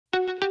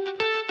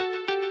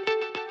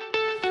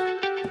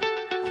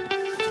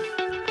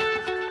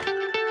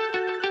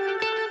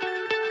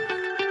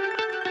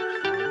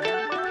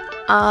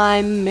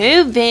I'm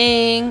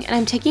moving and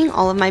I'm taking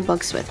all of my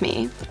books with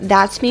me.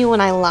 That's me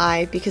when I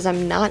lie because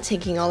I'm not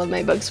taking all of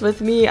my books with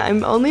me.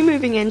 I'm only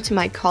moving into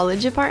my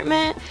college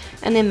apartment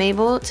and I'm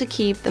able to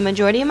keep the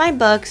majority of my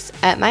books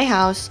at my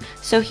house.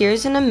 So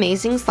here's an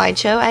amazing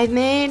slideshow I've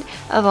made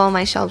of all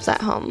my shelves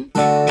at home.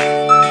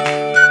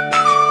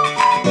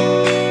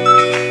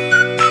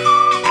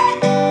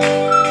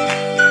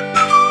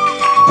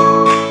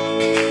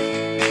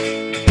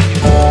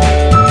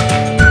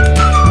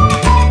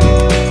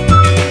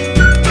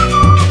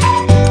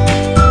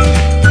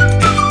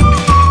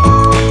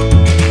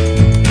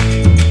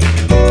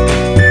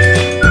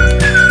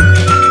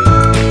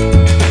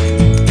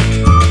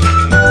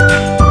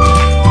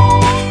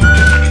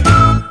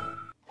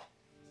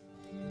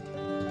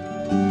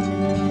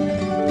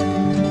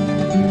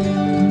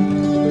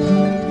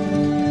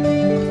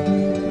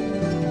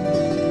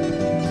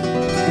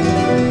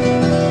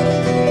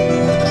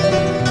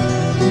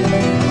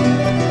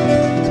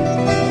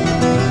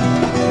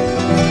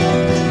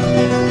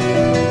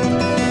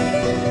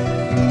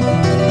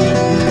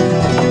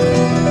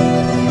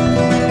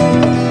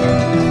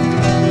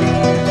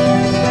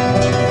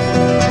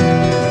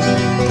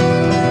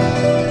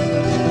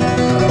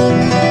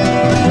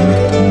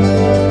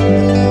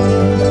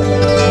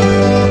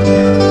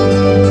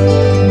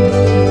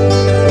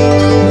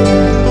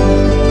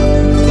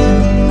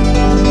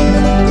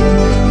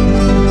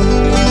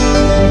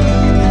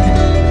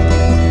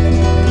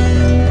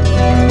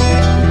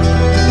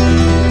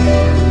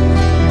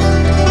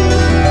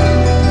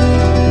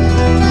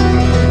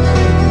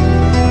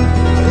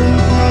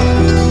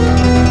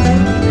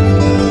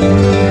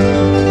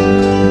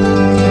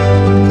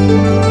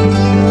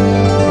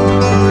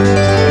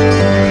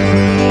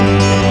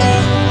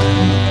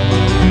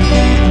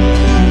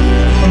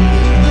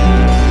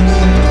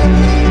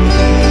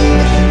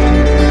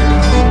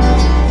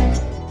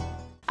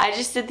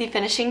 Did the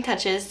finishing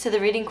touches to the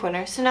reading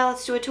corner, so now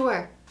let's do a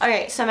tour.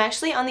 Alright, so I'm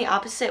actually on the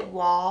opposite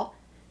wall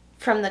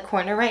from the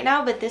corner right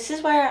now, but this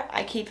is where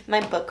I keep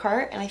my book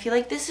cart, and I feel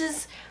like this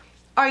is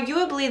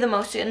arguably the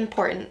most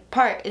important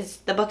part, is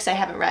the books I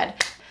haven't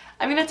read.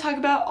 I'm going to talk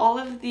about all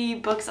of the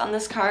books on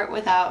this cart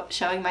without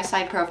showing my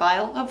side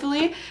profile,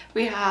 hopefully.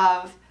 We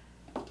have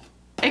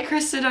A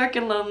Curse so Dark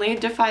and Lonely,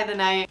 Defy the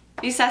Night,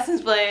 The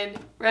Assassin's Blade,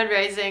 Red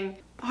Rising,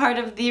 Heart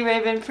of the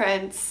Raven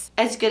Prince,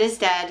 As Good as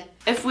Dead,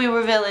 If We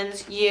Were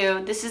Villains,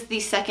 You. This is the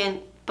second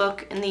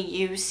book in the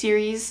You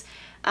series,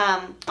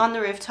 On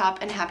the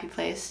Rooftop, and Happy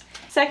Place.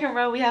 Second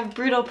row, we have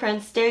Brutal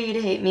Prince, Dare You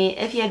to Hate Me,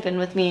 If You Had Been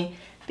With Me,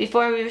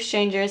 Before We Were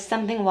Strangers,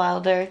 Something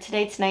Wilder,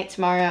 Today, Tonight,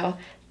 Tomorrow,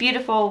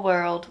 Beautiful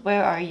World,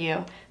 Where Are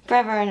You,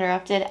 Forever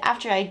Interrupted,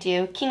 After I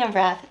Do, King of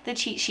Wrath, The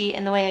Cheat Sheet,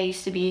 and The Way I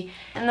Used to Be.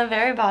 In the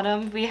very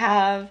bottom, we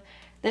have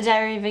The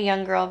Diary of a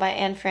Young Girl by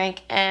Anne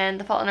Frank and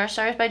The Fault in Our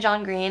Stars by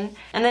John Green.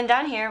 And then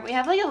down here, we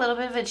have like a little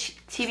bit of a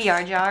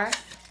TBR jar.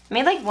 I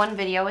made like one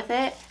video with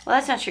it. Well,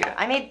 that's not true.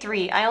 I made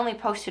 3. I only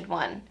posted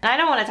 1. And I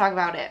don't want to talk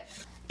about it.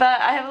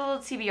 But I have a little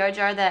TBR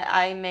jar that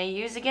I may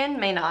use again,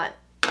 may not.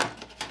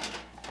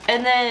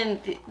 And then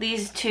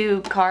these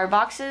 2 car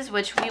boxes,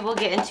 which we will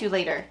get into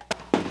later.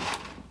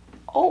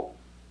 Oh,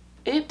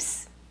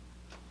 oops.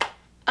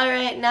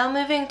 Alright, now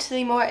moving to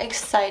the more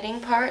exciting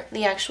part,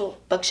 the actual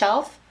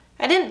bookshelf.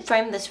 I didn't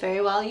frame this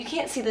very well. You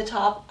can't see the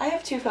top. I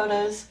have 2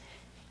 photos.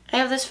 I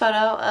have this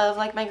photo of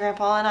like my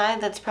grandpa and I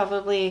that's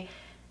probably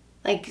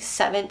like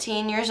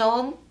 17 years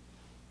old.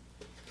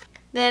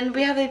 Then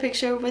we have a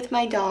picture with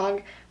my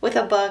dog with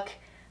a book.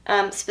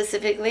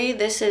 Specifically,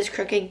 this is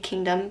Crooked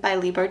Kingdom by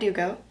Leigh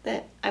Bardugo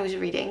that I was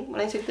reading when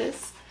I took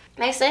this.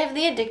 Next, I have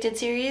the Addicted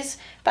series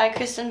by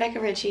Kristen Becker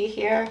Ritchie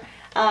here.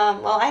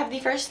 Well, I have the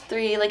first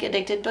 3 like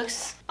Addicted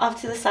books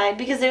off to the side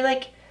because they're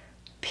like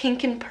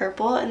pink and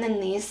purple, and then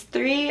these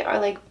 3 are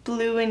like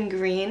blue and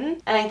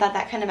green, and I thought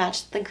that kind of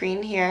matched the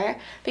green here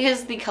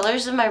because the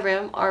colors of my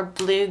room are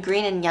blue,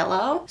 green, and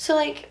yellow. So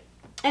like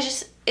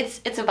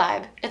it's a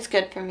vibe. It's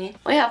good for me.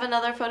 We have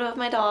another photo of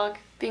my dog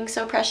being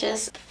so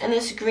precious in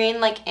this green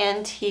like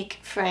antique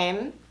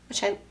frame,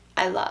 which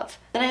I love.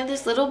 Then I have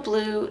this little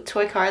blue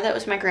toy car that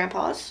was my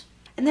grandpa's,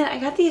 and then I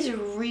got these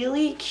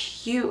really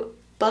cute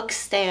book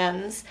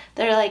stands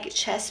that are like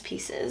chess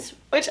pieces,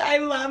 which I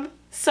love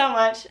so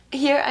much.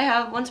 Here I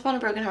have Once Upon a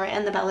Broken Heart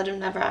and The Ballad of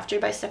Never After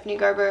by Stephanie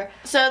Garber.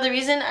 So the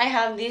reason I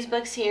have these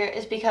books here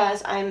is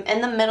because I'm in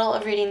the middle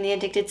of reading the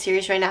Addicted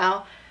series right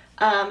now.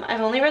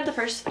 I've only read the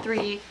first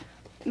 3,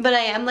 but I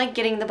am like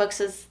getting the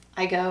books as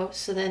I go,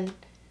 so then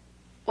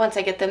once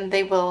I get them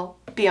they will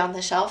be on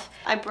the shelf.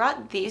 I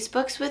brought these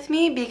books with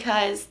me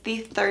because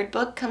the 3rd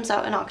book comes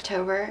out in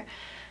October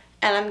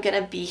and I'm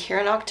gonna be here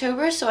in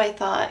October, so I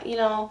thought, you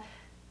know,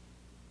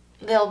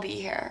 they'll be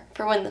here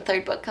for when the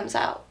 3rd book comes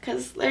out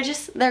because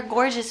they're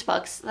gorgeous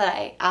books that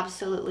I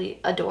absolutely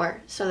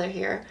adore, so they're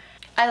here.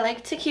 I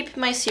like to keep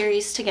my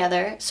series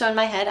together, so in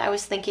my head I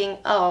was thinking,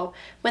 oh,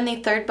 when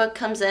the 3rd book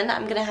comes in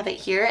I'm gonna have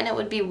it here, and it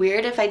would be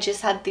weird if I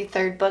just had the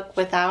 3rd book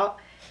without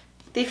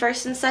the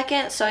 1st and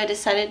 2nd, so I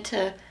decided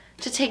to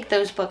take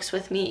those books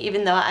with me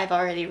even though I've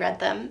already read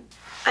them.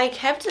 I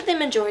kept the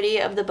majority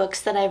of the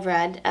books that I've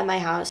read at my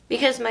house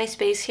because my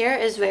space here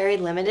is very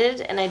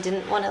limited and I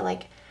didn't want to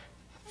like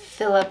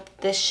fill up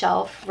this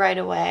shelf right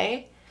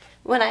away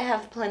when I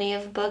have plenty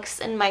of books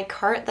in my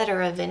cart that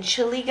are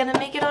eventually gonna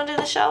make it onto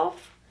the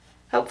shelf.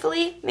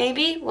 Hopefully,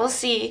 maybe, we'll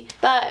see.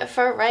 But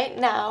for right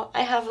now,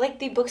 I have like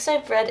the books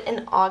I've read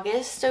in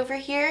August over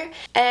here,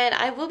 and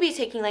I will be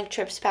taking like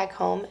trips back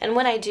home. And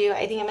when I do,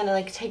 I think I'm gonna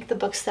like take the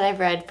books that I've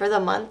read for the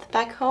month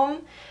back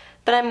home.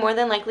 But I'm more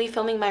than likely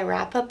filming my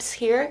wrap-ups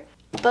here.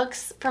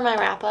 Books for my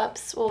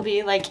wrap-ups will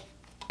be like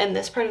in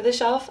this part of the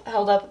shelf,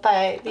 held up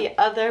by the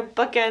other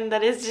bookend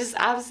that is just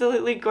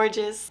absolutely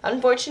gorgeous.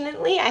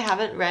 Unfortunately, I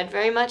haven't read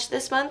very much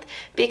this month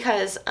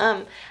because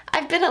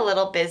I've been a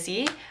little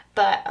busy,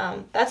 but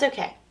that's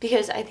okay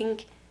because I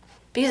think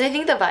the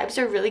vibes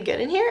are really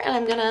good in here and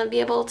I'm gonna be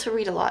able to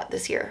read a lot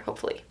this year,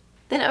 hopefully.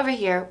 Then over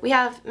here, we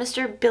have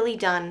Mr. Billy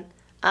Dunn.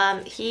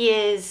 He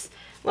is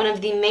one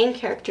of the main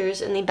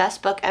characters in the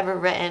best book ever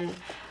written,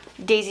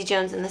 Daisy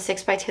Jones and the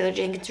Six by Taylor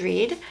Jenkins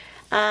Reid.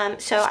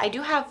 So I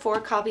do have 4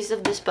 copies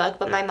of this book,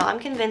 but my mom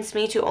convinced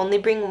me to only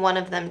bring one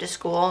of them to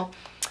school.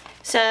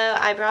 So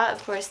I brought,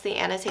 of course, the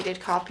annotated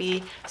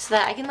copy so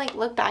that I can like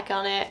look back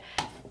on it.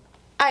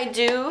 I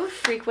do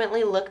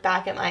frequently look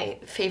back at my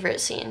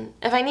favorite scene.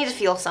 If I need to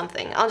feel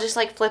something, I'll just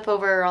like flip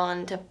over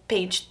on to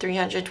page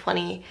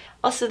 320.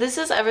 Also, this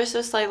is ever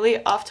so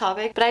slightly off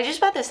topic, but I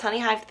just bought this Honey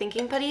Hive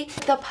thinking putty.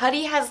 The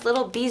putty has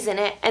little bees in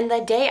it, and the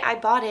day I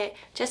bought it,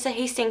 Jessa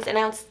Hastings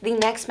announced the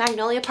next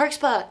Magnolia Parks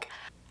book.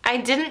 I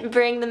didn't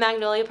bring the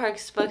Magnolia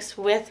Parks books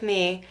with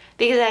me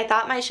because I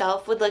thought my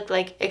shelf would look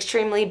like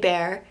extremely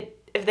bare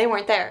if they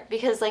weren't there,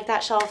 because like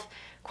that shelf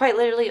quite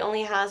literally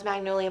only has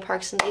Magnolia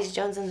Parks and Daisy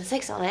Jones and the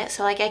Six on it,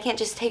 so like I can't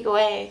just take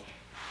away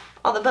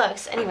all the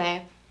books.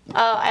 Anyway,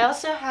 I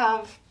also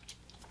have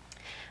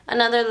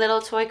another little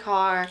toy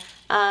car.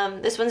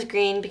 This one's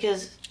green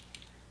because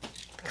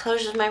the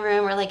colors of my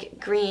room are like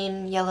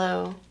green,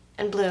 yellow,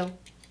 and blue.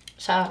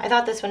 So I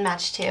thought this one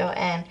matched too,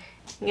 and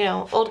you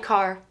know, old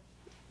car,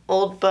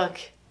 old book,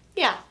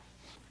 yeah.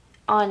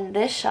 On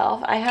this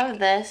shelf, I have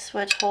this,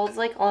 which holds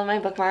like all of my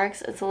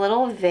bookmarks. It's a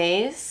little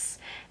vase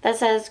that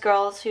says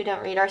girls who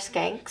don't read are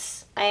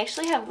skanks. I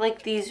actually have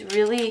like these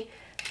really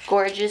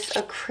gorgeous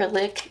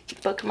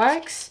acrylic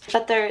bookmarks,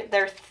 but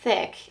they're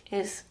thick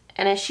is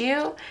an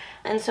issue.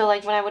 And so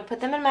like when I would put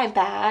them in my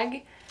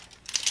bag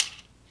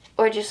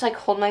or just like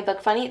hold my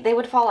book funny, they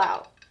would fall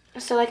out.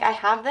 So like I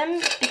have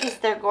them because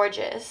they're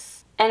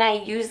gorgeous. And I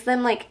use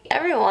them like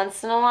every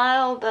once in a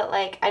while, but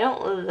like I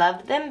don't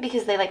love them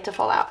because they like to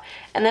fall out.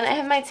 And then I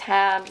have my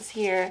tabs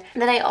here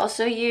that I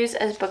also use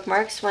as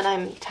bookmarks when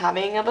I'm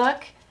tabbing a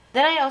book.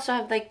 Then I also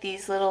have like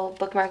these little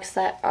bookmarks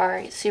that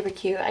are super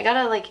cute. I got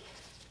a like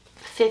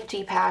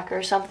 50 pack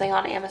or something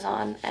on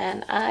Amazon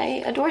and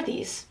I adore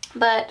these.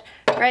 But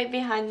right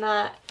behind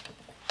that,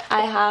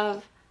 I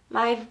have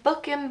my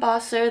book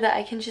embosser that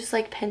I can just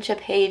like pinch a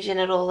page and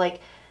it'll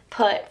like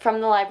put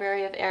From the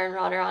Library of Aaron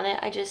Rodder on it.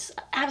 I just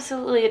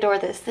absolutely adore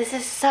this. This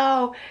is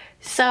so,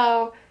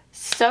 so,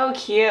 so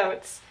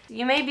cute.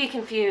 You may be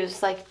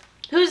confused, like,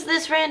 who's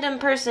this random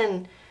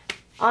person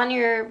on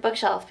your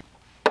bookshelf?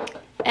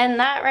 And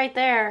that right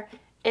there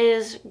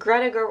is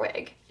Greta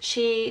Gerwig.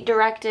 She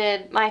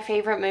directed my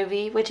favorite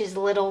movie, which is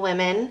Little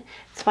Women.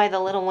 That's why the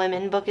Little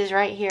Women book is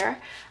right here.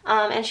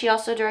 And she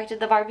also directed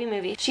the Barbie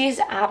movie. She's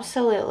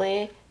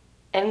absolutely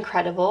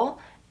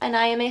incredible. And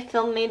I am a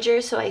film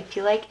major, so I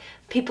feel like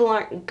people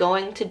aren't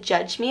going to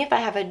judge me if I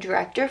have a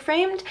director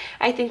framed.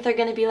 I think they're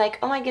gonna be like,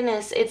 oh my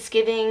goodness, it's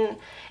giving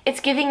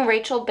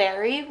Rachel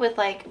Berry with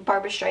like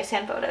Barbra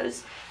Streisand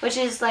photos, which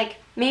is like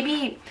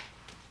maybe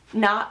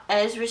not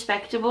as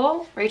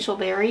respectable, Rachel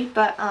Berry,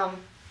 but I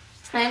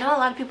know a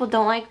lot of people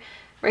don't like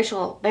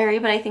Rachel Berry,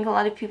 but I think a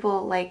lot of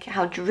people like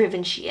how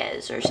driven she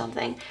is or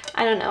something.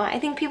 I don't know. I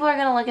think people are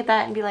gonna look at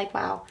that and be like,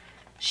 wow,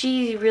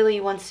 she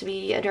really wants to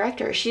be a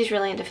director. She's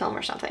really into film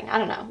or something. I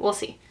don't know. We'll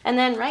see. And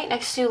then right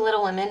next to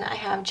Little Women, I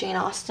have Jane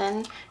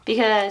Austen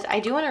because I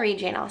do want to read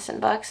Jane Austen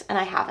books and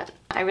I haven't.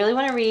 I really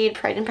want to read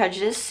Pride and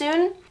Prejudice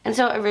soon. And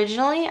so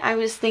originally I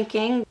was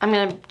thinking I'm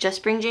going to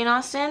just bring Jane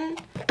Austen,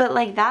 but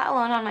like that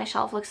alone on my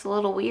shelf looks a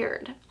little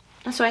weird.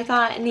 So I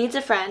thought it needs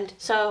a friend.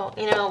 So,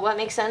 you know, what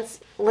makes sense?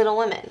 Little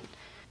Women.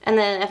 And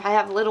then if I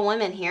have Little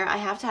Women here, I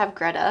have to have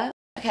Greta.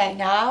 Okay,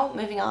 now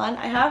moving on.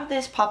 I have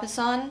this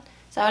Papasan.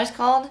 Is that what it's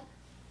called?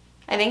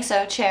 I think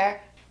so, chair.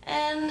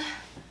 And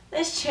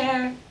this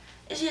chair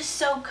is just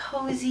so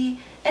cozy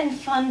and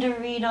fun to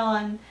read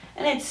on.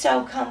 And it's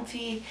so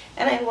comfy.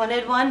 And I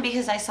wanted one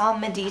because I saw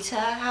Medita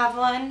have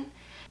one.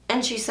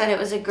 And she said it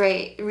was a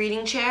great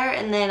reading chair.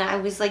 And then I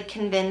was like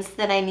convinced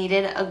that I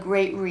needed a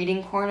great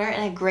reading corner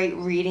and a great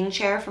reading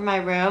chair for my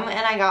room.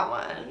 And I got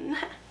one.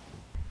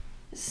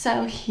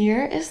 So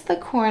here is the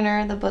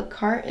corner. The book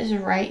cart is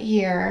right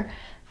here.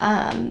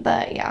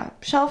 But yeah,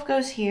 shelf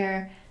goes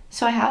here.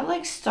 So I have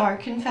like star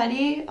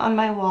confetti on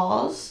my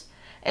walls.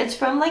 It's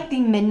from like the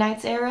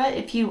Midnights era.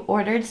 If you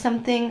ordered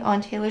something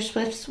on Taylor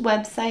Swift's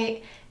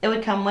website, it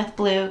would come with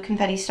blue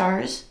confetti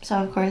stars. So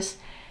of course,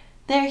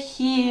 they're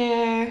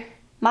here.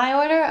 My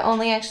order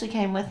only actually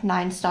came with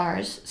 9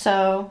 stars,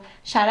 so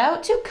shout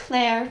out to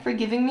Claire for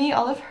giving me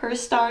all of her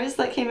stars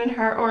that came in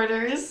her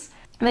orders.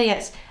 But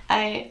yes,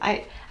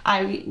 I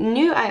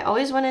knew I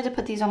always wanted to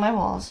put these on my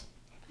walls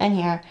and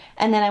here,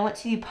 and then I went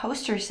to the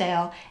poster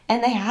sale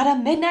and they had a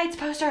Midnights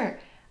poster,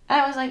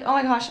 and I was like, oh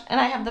my gosh, and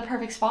I have the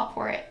perfect spot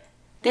for it.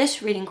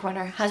 This reading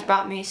corner has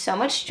brought me so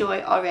much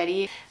joy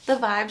already. The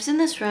vibes in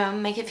this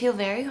room make it feel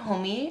very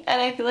homey, and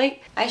I feel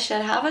like I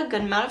should have a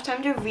good amount of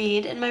time to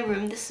read in my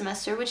room this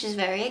semester, which is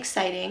very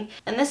exciting.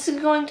 And this is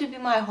going to be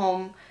my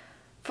home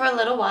for a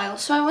little while,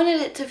 so I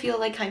wanted it to feel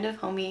like kind of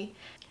homey.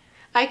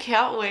 I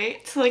can't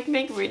wait to like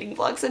make reading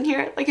vlogs in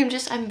here. Like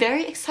I'm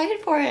very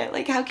excited for it.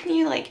 Like how can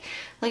you like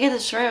look at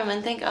this room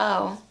and think,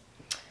 oh,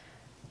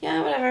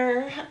 yeah,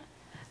 whatever.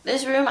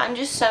 This room, I'm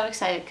just so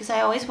excited because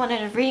I always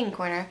wanted a reading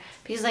corner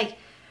because like,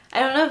 I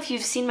don't know if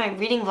you've seen my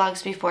reading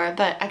vlogs before,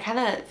 but I kind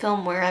of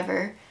film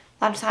wherever.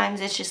 A lot of times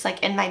it's just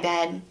like in my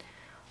bed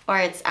or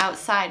it's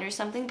outside or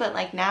something, but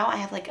like now I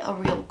have like a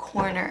real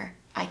corner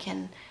I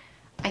can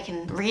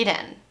read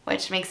in,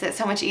 which makes it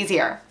so much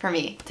easier for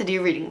me to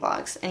do reading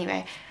vlogs.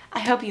 Anyway, I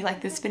hope you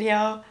like this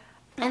video,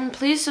 and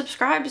please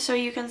subscribe so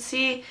you can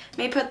see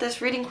me put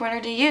this reading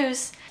corner to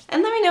use.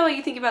 And let me know what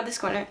you think about this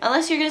corner.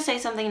 Unless you're gonna say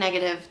something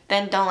negative,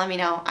 then don't let me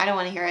know. I don't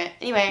want to hear it.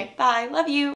 Anyway, bye. Love you.